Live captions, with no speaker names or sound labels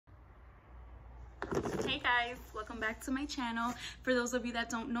guys, welcome back to my channel. For those of you that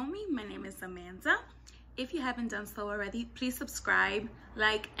don't know me, my name is Amanda. If you haven't done so already, please subscribe,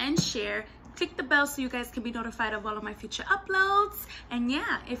 like, and share. Click the bell so you guys can be notified of all of my future uploads. And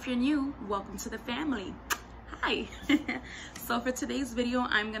yeah, if you're new, welcome to the family. Hi. So for today's video,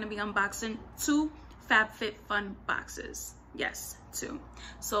 I'm gonna be unboxing 2 Fab Fit Fun boxes. Yes, 2.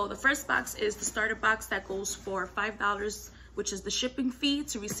 So the first box is the starter box that goes for $5, which is the shipping fee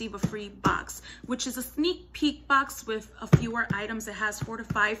to receive a free box, which is a sneak peek box with a fewer items. It has 4 to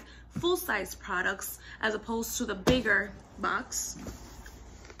 5 full-size products as opposed to the bigger box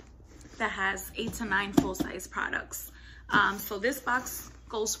that has 8 to 9 full-size products. So this box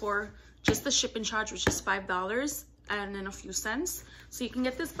goes for just the shipping charge, which is $5 and then a few cents. So you can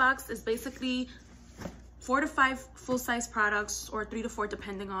get this box. Is basically 4 to 5 full-size products, or 3 to 4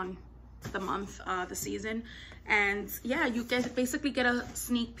 depending on the month, the season. And yeah, you basically get a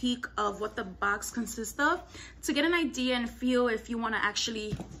sneak peek of what the box consists of to get an idea and feel if you want to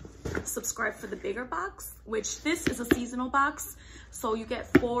actually subscribe for the bigger box, which this is a seasonal box. So you get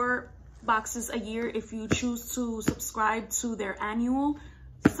 4 boxes a year if you choose to subscribe to their annual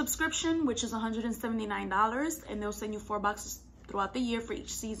subscription, which is $179, and they'll send you 4 boxes throughout the year for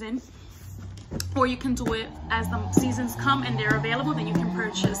each season. Or you can do it as the seasons come and they're available, then you can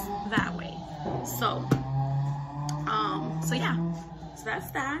purchase that way. So yeah, so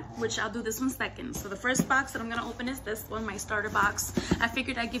that's that, which I'll do this one second. So the first box that I'm gonna open is this one, my starter box. I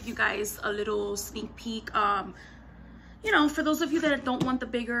figured I'd give you guys a little sneak peek. You know, for those of you that don't want the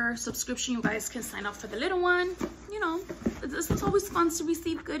bigger subscription, you guys can sign up for the little one. You know, this is always fun to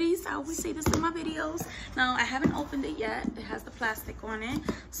receive goodies. I always say this in my videos. Now, I haven't opened it yet. It has the plastic on it.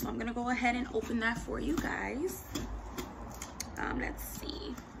 So I'm gonna go ahead and open that for you guys. Let's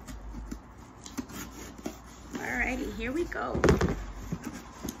see. Alrighty, here we go.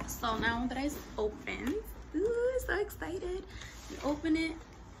 So now that it's opened, ooh, so excited. You open it,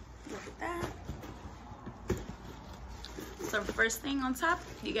 look at that. So the first thing on top,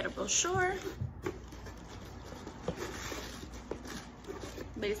 you get a brochure.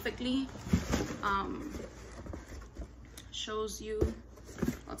 Basically, shows you,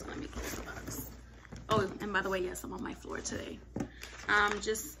 what's gonna make this box. Oh, and by the way, yes, I'm on my floor today.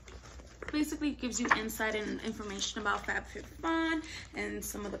 Just basically gives you insight and information about Fab Fit Fun and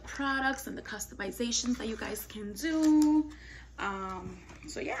some of the products and the customizations that you guys can do.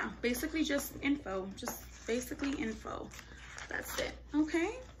 So yeah, basically just info, basically info. That's it.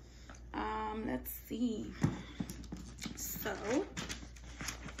 Okay. Let's see. So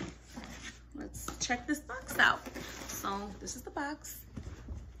let's check this box out. So this is the box,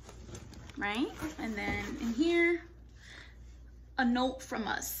 right? And then in here, a note from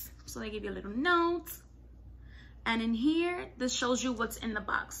us. So they give you a little note. And in here, this shows you what's in the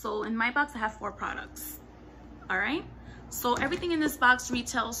box. So in my box, I have 4 products. All right. So everything in this box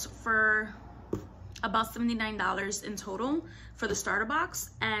retails for about $79 in total for the starter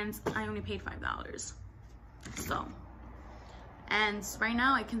box, and I only paid $5. So, and right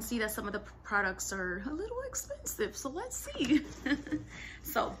now I can see that some of the products are a little expensive, so let's see.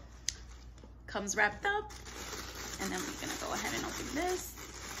 So comes wrapped up, and then we're gonna go ahead and open this.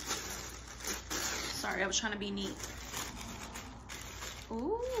 Sorry, I was trying to be neat.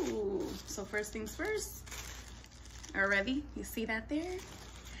 Ooh, so first things first. Already, you see that there?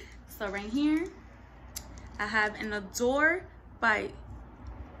 So right here, I have an Adore by,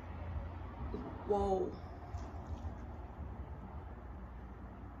 whoa,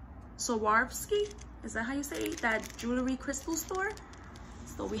 Swarovski? Is that how you say it? That jewelry crystal store?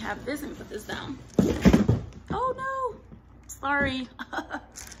 So we have this, and put this down. Oh no, sorry.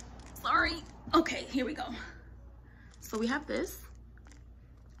 Sorry. Okay, here we go. So we have this,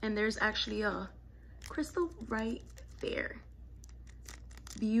 and there's actually a crystal right there.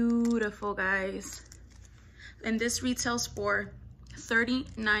 Beautiful, guys. And this retails for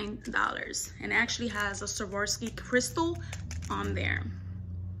 $39, and actually has a Swarovski crystal on there.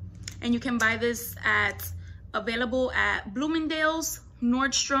 And you can buy this available at Bloomingdale's,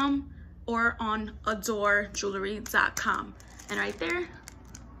 Nordstrom, or on adorejewelry.com. And right there,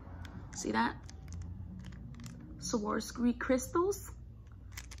 see that? Swarovski crystals.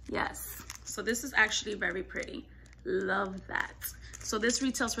 Yes. So this is actually very pretty. Love that. So this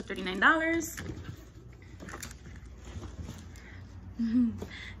retails for $39.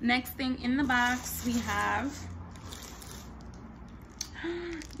 Next thing in the box, we have,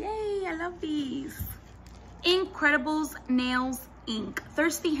 yay, I love these. Incredibles Nails Ink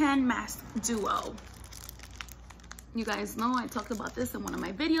Thirsty Hand Mask Duo. You guys know I talked about this in one of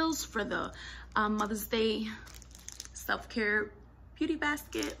my videos for the Mother's Day self-care beauty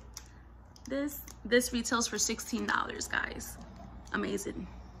basket. This retails for $16, guys. Amazing.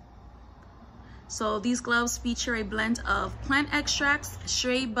 So these gloves feature a blend of plant extracts,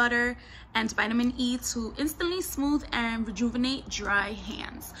 shea butter, and vitamin E to instantly smooth and rejuvenate dry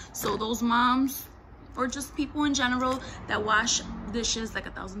hands. So those moms, or just people in general that wash dishes like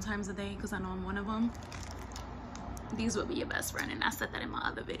 1,000 times a day, because I know I'm one of them, these will be your best friend, and I said that in my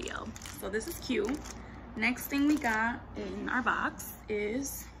other video. So this is cute. Next thing we got in our box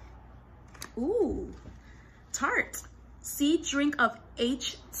is, ooh, Tarte Seed Drink of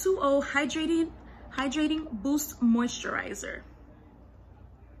H2O Hydrating Boost Moisturizer.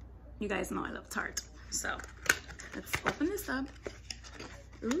 You guys know I love Tarte. So let's open this up.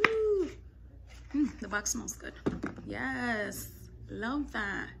 Ooh, the box smells good. Yes, love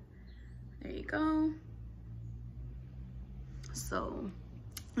that. There you go. So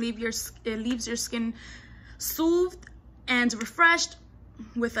it leaves your skin soothed and refreshed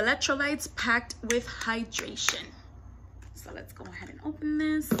with electrolytes packed with hydration. So let's go ahead and open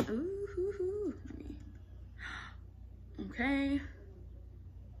this. Ooh, okay.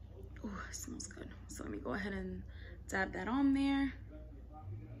 Oh, it smells good. So let me go ahead and dab that on there.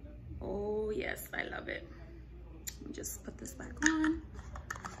 Oh yes, I love it. Let me just put this back on.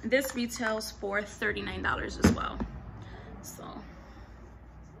 This retails for $39 as well. So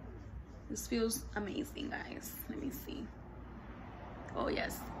this feels amazing, guys. Let me see. Oh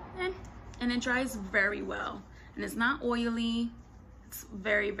yes, and it dries very well, and it's not oily. It's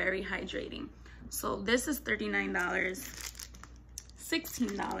very, very hydrating. So this is $39,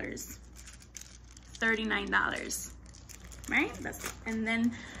 $16, $39, right? And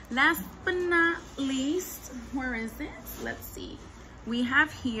then last but not least, where is it? Let's see. We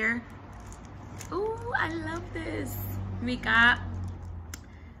have here, oh, I love this. We got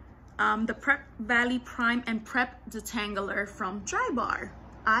the Prep Valley Prime and Prep Detangler from Dry Bar.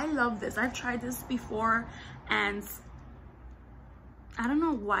 I love this. I've tried this before, and I don't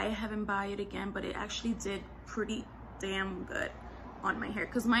know why I haven't bought it again, but it actually did pretty damn good on my hair.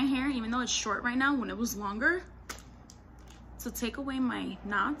 Because my hair, even though it's short right now, when it was longer, to take away my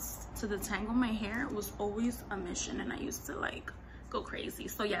knots, to detangle my hair, was always a mission, and I used to like go crazy.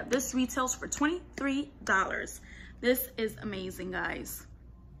 So yeah, this retails for $23. This is amazing, guys.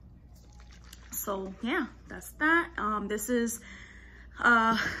 So yeah, that's that. This is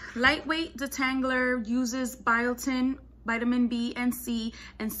lightweight detangler, uses biotin, vitamin B and C,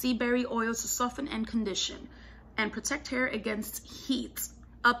 and sea berry oil to soften and condition and protect hair against heat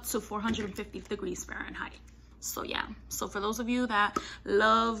up to 450 degrees Fahrenheit. So yeah, so for those of you that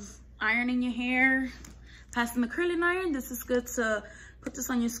love ironing your hair, passing the curling iron, this is good to put this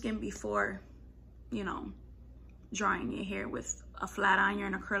on your skin before, you know, drying your hair with a flat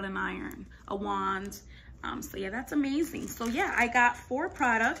iron, a curling iron, a wand. So yeah, that's amazing. So yeah, I got 4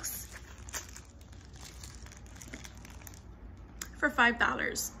 products for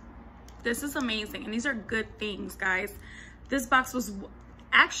 $5. This is amazing, and these are good things, guys. This box was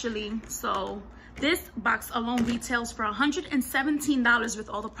actually, so this box alone retails for $117 with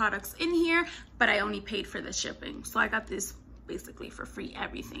all the products in here, but I only paid for the shipping. So I got this basically for free,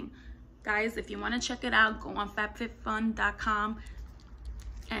 everything. Guys, if you want to check it out, go on fabfitfun.com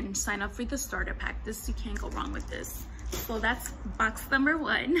and sign up for the starter pack. This, you can't go wrong with this. So that's box number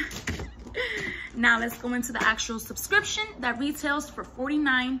 1. Now let's go into the actual subscription that retails for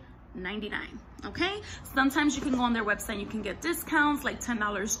 $49.99. Okay, sometimes you can go on their website, you can get discounts like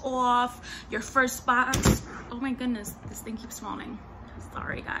 $10 off your first box. Oh my goodness, this thing keeps falling.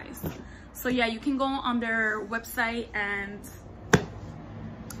 Sorry, guys. So yeah, you can go on their website, and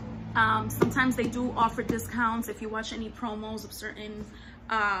sometimes they do offer discounts if you watch any promos of certain,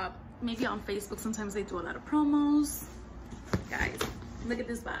 maybe on Facebook, sometimes they do a lot of promos. Guys, look at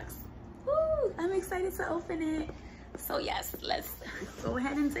this box. Woo, I'm excited to open it. So yes, let's go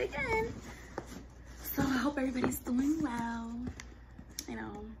ahead and dig in. So I hope everybody's doing well. You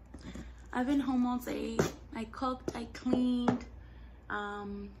know, I've been home all day. I cooked, I cleaned,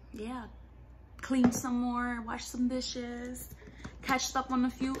 yeah, cleaned some more, washed some dishes, catched up on a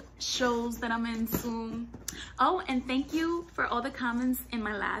few shows that I'm into. Oh, and thank you for all the comments in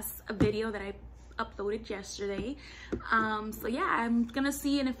my last video that I uploaded yesterday. So yeah, I'm gonna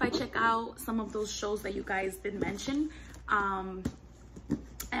see, and if I check out some of those shows that you guys did mention,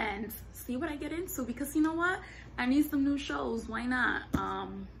 and see what I get into, because you know what, I need some new shows. Why not?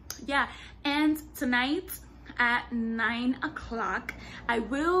 Yeah, and tonight at 9 o'clock I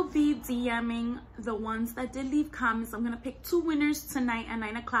will be DMing the ones that did leave comments. I'm gonna pick 2 winners tonight at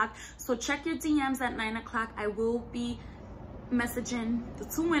 9 o'clock, so check your DMs at 9 o'clock. I will be messaging the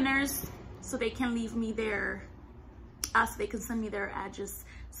 2 winners so they can leave me their so they can send me their address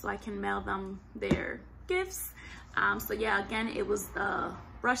so I can mail them their gifts. So yeah, again, it was the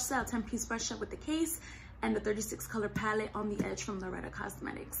brush set, 10-piece brush set with the case, and the 36 color palette on the edge from Loretta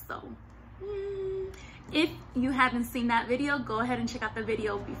Cosmetics. So if you haven't seen that video, go ahead and check out the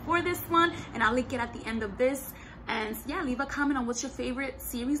video before this one, and I'll link it at the end of this. And yeah, leave a comment on what's your favorite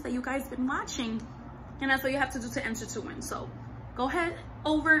series that you guys been watching, and that's all you have to do to enter to win. So go ahead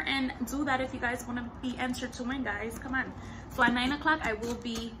over and do that if you guys want to be entered to win, guys. Come on. So at 9 o'clock I will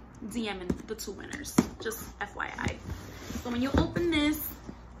be DMing the 2 winners, just FYI. So when you open this,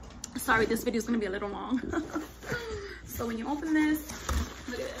 sorry, this video is going to be a little long. So when you open this,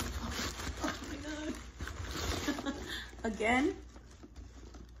 look at this. Oh my god. Again,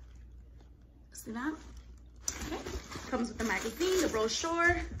 see that? Okay. Comes with the magazine, the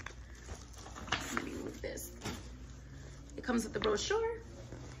brochure. Let me move this. It comes with the brochure.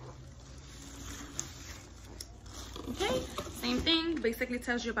 Okay, same thing. Basically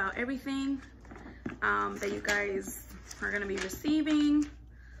tells you about everything that you guys are gonna be receiving.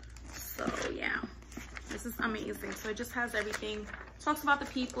 So yeah, this is amazing. So it just has everything. Talks about the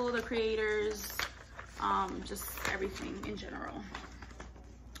people, the creators, just everything in general.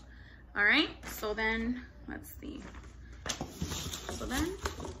 All right, so then let's see. So then,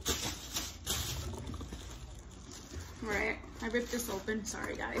 all right, I ripped this open,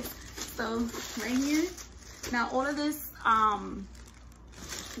 sorry guys. So right here, now all of this,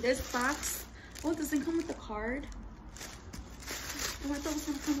 this box, oh, it doesn't come with the card. Oh, I thought it was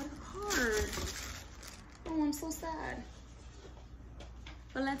gonna come with a card. Oh, I'm so sad.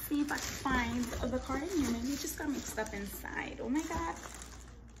 But let's see if I can find the card in here. Maybe it just got mixed up inside. Oh my god.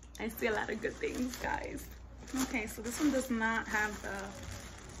 I see a lot of good things, guys. Okay, so this one does not have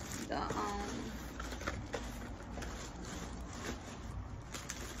the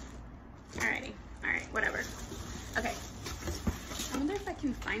alright, whatever. Okay. I wonder if I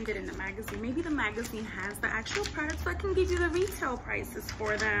can find it in the magazine. Maybe the magazine has the actual products, so I can give you the retail prices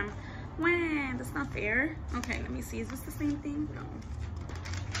for them. Wow, that's not fair. Okay, let me see. Is this the same thing? No.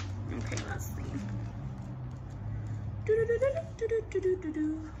 Okay, let's see.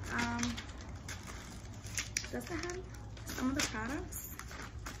 Does it have some of the products?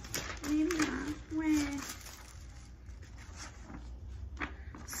 Maybe not. Where?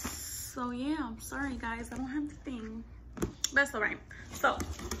 So yeah, I'm sorry guys, I don't have the thing. That's all right. So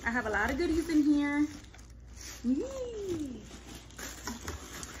I have a lot of goodies in here. Yay.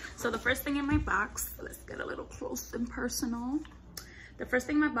 So the first thing in my box, let's get a little close and personal. The first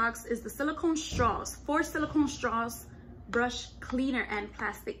thing in my box is the silicone straws, 4 silicone straws, brush cleaner, and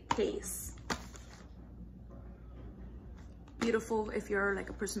plastic case. Beautiful if you're like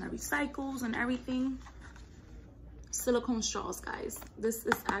a person that recycles and everything. Silicone straws, guys. This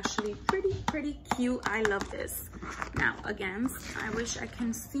is actually pretty cute. I love this. Now again, I wish I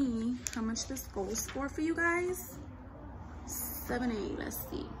can see how much this goes for you guys. $7.80, let's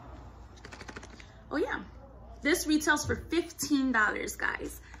see. Oh yeah, this retails for $15,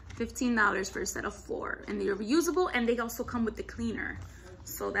 guys. $15 for a set of 4, and they're reusable, and they also come with the cleaner.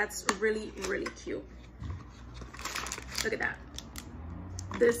 So that's really cute. Look at that.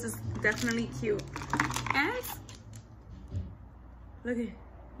 This is definitely cute. And look at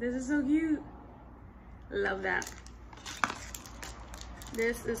this, is so cute. Love that.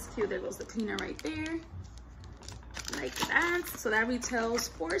 This is cute. There goes the cleaner right there, like that. So that retails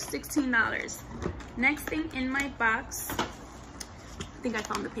for $16. Next thing in my box, I think I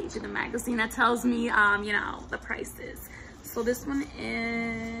found the page of the magazine that tells me you know, the prices. So this one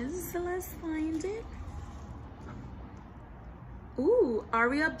is, let's find it. Ooh,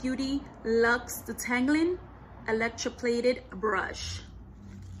 Aria Beauty Luxe Detangling Electroplated Brush.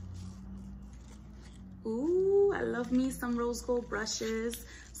 Ooh, I love me some rose gold brushes.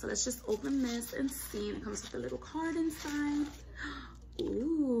 So let's just open this and see. And it comes with a little card inside.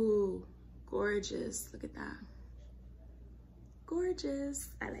 Ooh, gorgeous. Look at that. Gorgeous.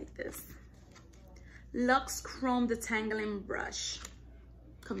 I like this. Luxe Chrome Detangling Brush.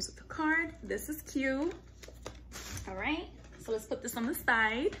 Comes with the card. This is cute. All right. So let's put this on the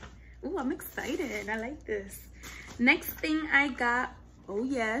side. Ooh, I'm excited. I like this. Next thing I got, oh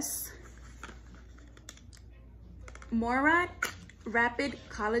yes, Morat Rapid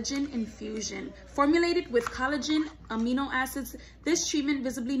Collagen Infusion. Formulated with collagen amino acids, this treatment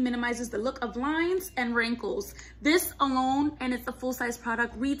visibly minimizes the look of lines and wrinkles. This alone, and it's a full-size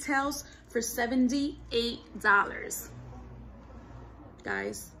product, retails for $78.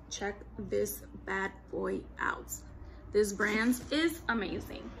 Guys, check this bad boy out. This brand is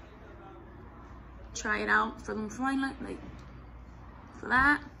amazing. Try it out for them like for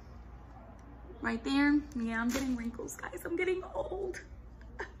that right there. Yeah, I'm getting wrinkles, guys. I'm getting old.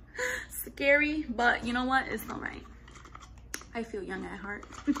 scary, but you know what? It's all right. I feel young at heart.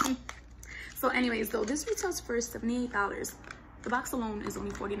 So anyways, though, this retails for $78. The box alone is only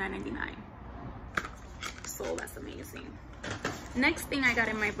 $49.99. So that's amazing. Next thing I got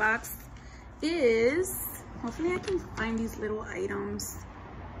in my box is, hopefully I can find these little items.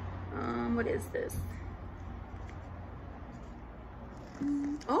 What is this?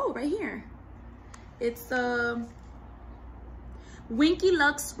 Oh, right here. It's Winky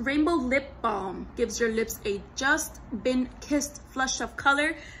Lux Rainbow Lip Balm. Gives your lips a just been kissed flush of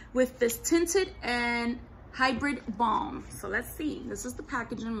color with this tinted and hybrid balm. So let's see. This is the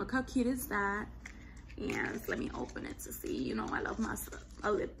packaging. Look how cute is that. And let me open it to see. You know I love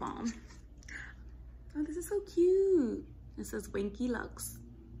a lip balm. Oh, this is so cute. It says Winky Lux.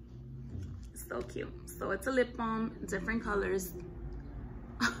 It's so cute. So it's a lip balm, different colors.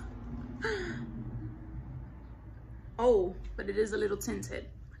 Oh, but it is a little tinted.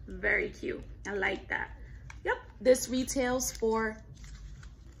 Very cute. I like that. Yep. This retails for,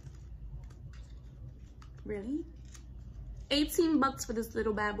 really? 18 bucks for this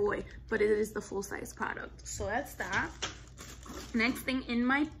little bad boy, but it is the full-size product. So that's that. Next thing in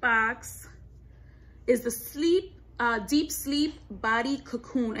my box is the Deep Sleep Body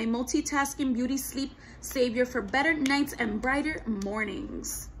Cocoon, a multitasking beauty sleep savior for better nights and brighter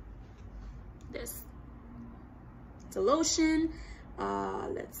mornings. This. It's a lotion.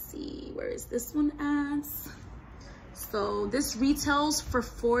 Let's see, where is this one at? So this retails for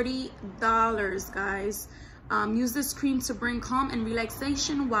 $40, guys. Use this cream to bring calm and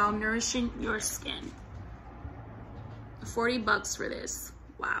relaxation while nourishing your skin. 40 bucks for this.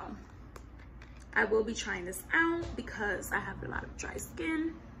 Wow. I will be trying this out because I have a lot of dry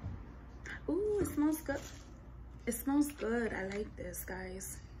skin. Ooh, it smells good. It smells good. I like this,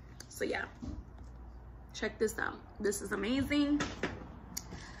 guys. So yeah, check this out. This is amazing.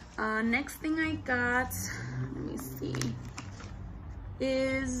 Next thing I got, let me see,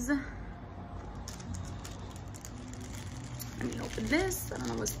 is, let me open this. I don't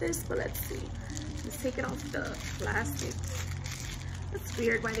know what's this, but let's see. Let's take it off the plastic. It's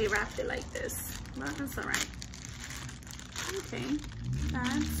weird why they wrapped it like this, but that's all right. Okay,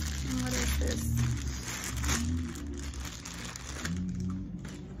 and what is this?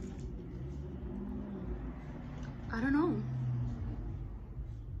 I don't know.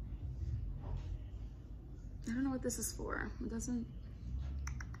 I don't know what this is for. It doesn't.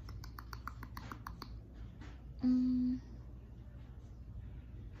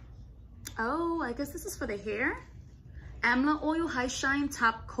 Oh, I guess this is for the hair. Amla Oil High Shine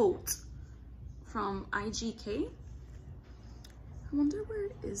Top Coat from IGK. I wonder where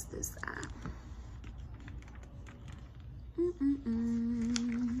is this at?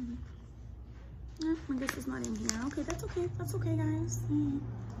 I guess it's not in here. Okay, that's okay. That's okay, guys.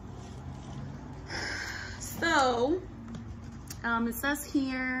 So, it says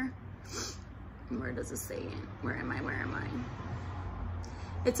here, where does it say it? Where am I?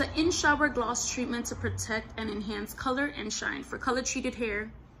 It's an in-shower gloss treatment to protect and enhance color and shine. For color-treated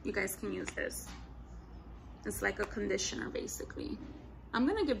hair, you guys can use this. It's like a conditioner, basically. I'm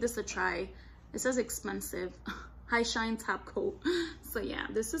gonna give this a try. It says expensive. High Shine Top Coat. So yeah,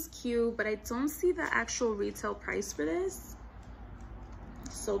 this is cute, but I don't see the actual retail price for this.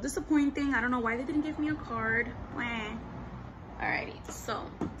 So disappointing. I don't know why they didn't give me a card. Alrighty, so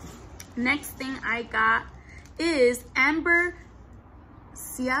next thing I got is Amber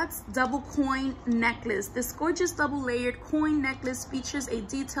Siat's double coin necklace. This gorgeous double layered coin necklace features a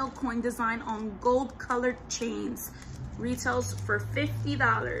detailed coin design on gold colored chains. Retails for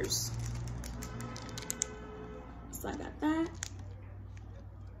 $50. So I got that.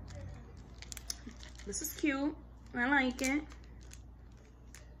 This is cute. I like it.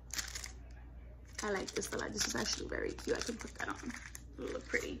 I like this a lot. This is actually very cute. I can put that on. It'll look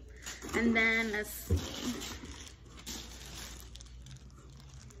pretty. And then let's see.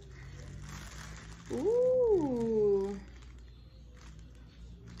 Ooh.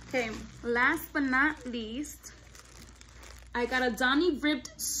 Okay, last but not least, I got a Donny ribbed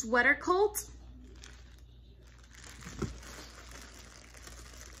sweater coat.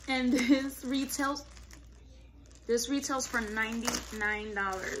 And this retails for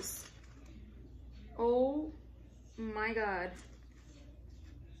 $99. Oh my God.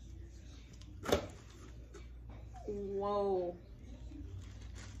 Whoa.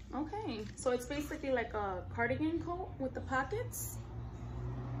 Okay, so it's basically like a cardigan coat with the pockets.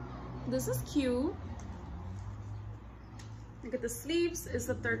 This is cute. Look at the sleeves. It's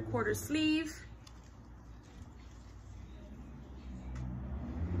a 3/4 sleeve.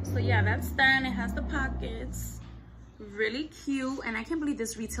 So yeah, that's that. It has the pockets. Really cute, and I can't believe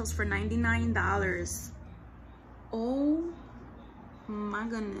this retails for $99. Oh my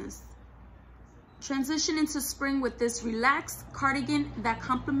goodness. Transition into spring with this relaxed cardigan that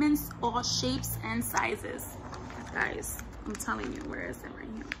complements all shapes and sizes. Guys, I'm telling you, where is it right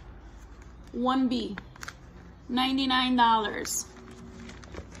here? 1B, $99.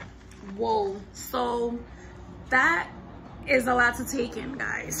 Whoa, so that is a lot to take in,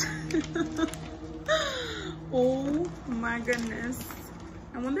 guys. Oh my goodness.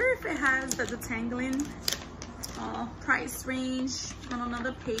 I wonder if it has the detangling price range on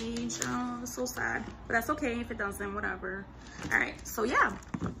another page. Oh, it's so sad, but that's okay if it doesn't, whatever. All right, so yeah,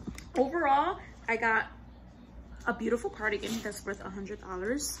 overall I got a beautiful cardigan that's worth $100.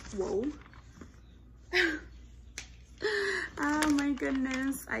 Whoa. Oh my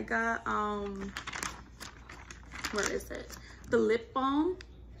goodness. I got where is it, the lip balm.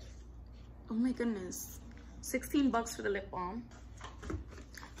 Oh my goodness, 16 bucks for the lip balm.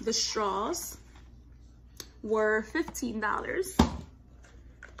 The straws were $15.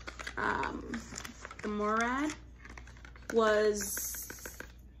 The Morad was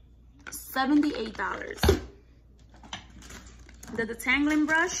 $78. The detangling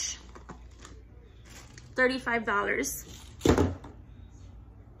brush, $35.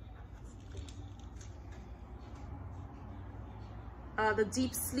 The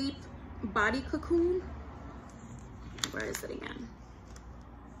deep sleep body cocoon, where is it again?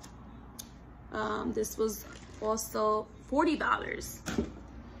 This was also $40.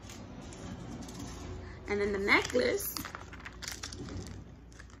 And then the necklace,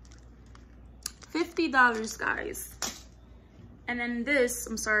 $50, guys. And then this,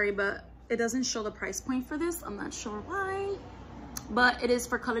 I'm sorry, but it doesn't show the price point for this. I'm not sure why, but it is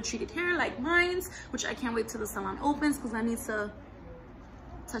for color treated hair like mine's, which I can't wait till the salon opens because I need to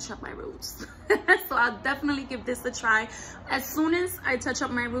touch up my roots. So I'll definitely give this a try. As soon as I touch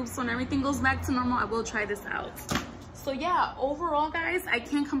up my roots and everything goes back to normal, I will try this out. So yeah, overall guys, I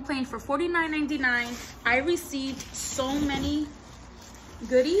can't complain. For $49.99, I received so many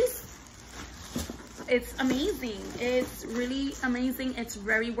goodies. It's amazing. It's really amazing. It's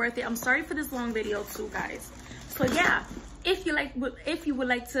very worth it. I'm sorry for this long video too, guys. So yeah, if you would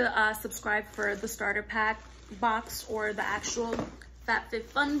like to subscribe for the starter pack box or the actual Fab Fit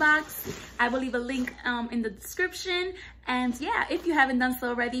Fun box, I will leave a link in the description. And yeah, if you haven't done so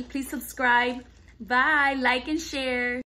already, please subscribe. Bye, like and share.